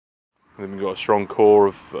We've got a strong core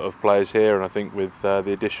of players here, and I think with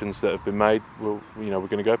the additions that have been made, we're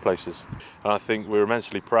going to go places. And I think we're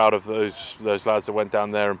immensely proud of those lads that went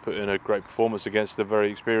down there and put in a great performance against a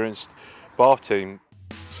very experienced Bath team.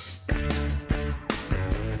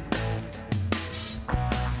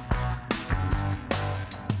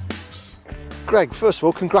 Greg, first of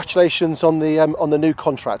all, congratulations on the new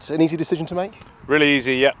contract. An easy decision to make? Really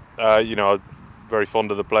easy, yeah. I'm very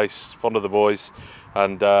fond of the place, fond of the boys,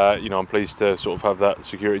 and I'm pleased to sort of have that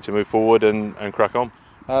security to move forward and crack on.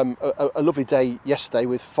 A lovely day yesterday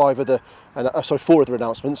with four other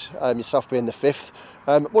announcements, yourself being the fifth.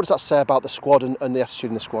 What does that say about the squad and the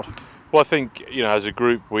attitude in the squad? Well, I think as a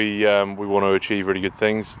group we want to achieve really good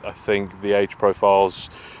things. I think the age profile's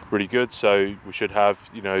really good, so we should have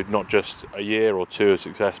not just a year or two of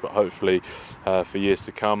success, but hopefully for years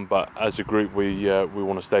to come. But as a group we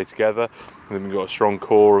want to stay together. And we've got a strong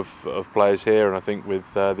core of players here, and I think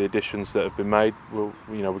with the additions that have been made, we're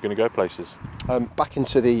going to go places. Back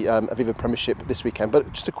into the Aviva Premiership this weekend,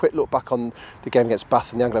 but just a quick look back on the game against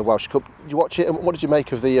Bath in the Anglo-Welsh Cup. Did you watch it, and what did you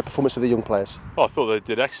make of the performance of the young players? Well, I thought they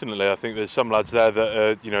did excellently. I think there's some lads there that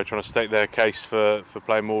are trying to state their case for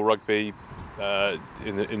playing more rugby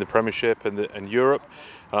in the Premiership and Europe.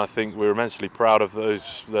 And I think we're immensely proud of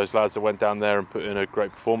those lads that went down there and put in a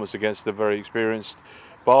great performance against a very experienced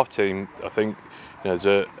Bath team. I think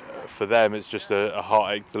for them it's just a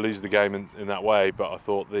heartache to lose the game in that way, but I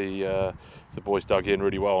thought the boys dug in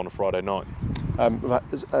really well on a Friday night.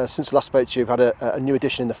 Since last spoke to you, you've had a new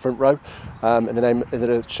addition in the front row in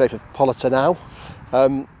the shape of Politer now.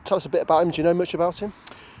 Tell us a bit about him. Do you know much about him?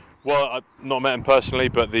 Well, I've not met him personally,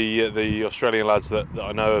 but the Australian lads that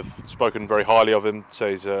I know have spoken very highly of him. So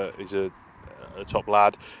he's a top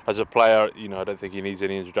lad. As a player, I don't think he needs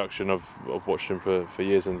any introduction. I've watched him for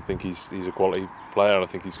years, and I think he's a quality player, and I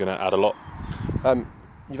think he's going to add a lot.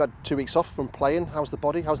 You've had 2 weeks off from playing. How's the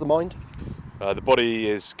body? How's the mind? The body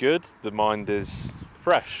is good. The mind is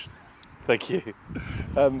fresh. Thank you.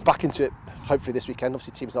 Back into it hopefully this weekend.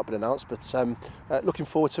 Obviously, the team's not been announced, but looking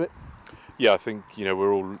forward to it. Yeah, I think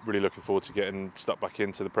we're all really looking forward to getting stuck back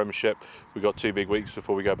into the Premiership. We've got 2 big weeks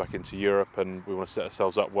before we go back into Europe, and we want to set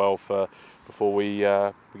ourselves up well before we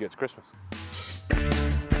get to Christmas.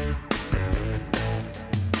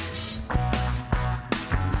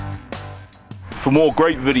 For more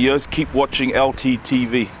great videos, keep watching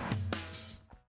LTTV.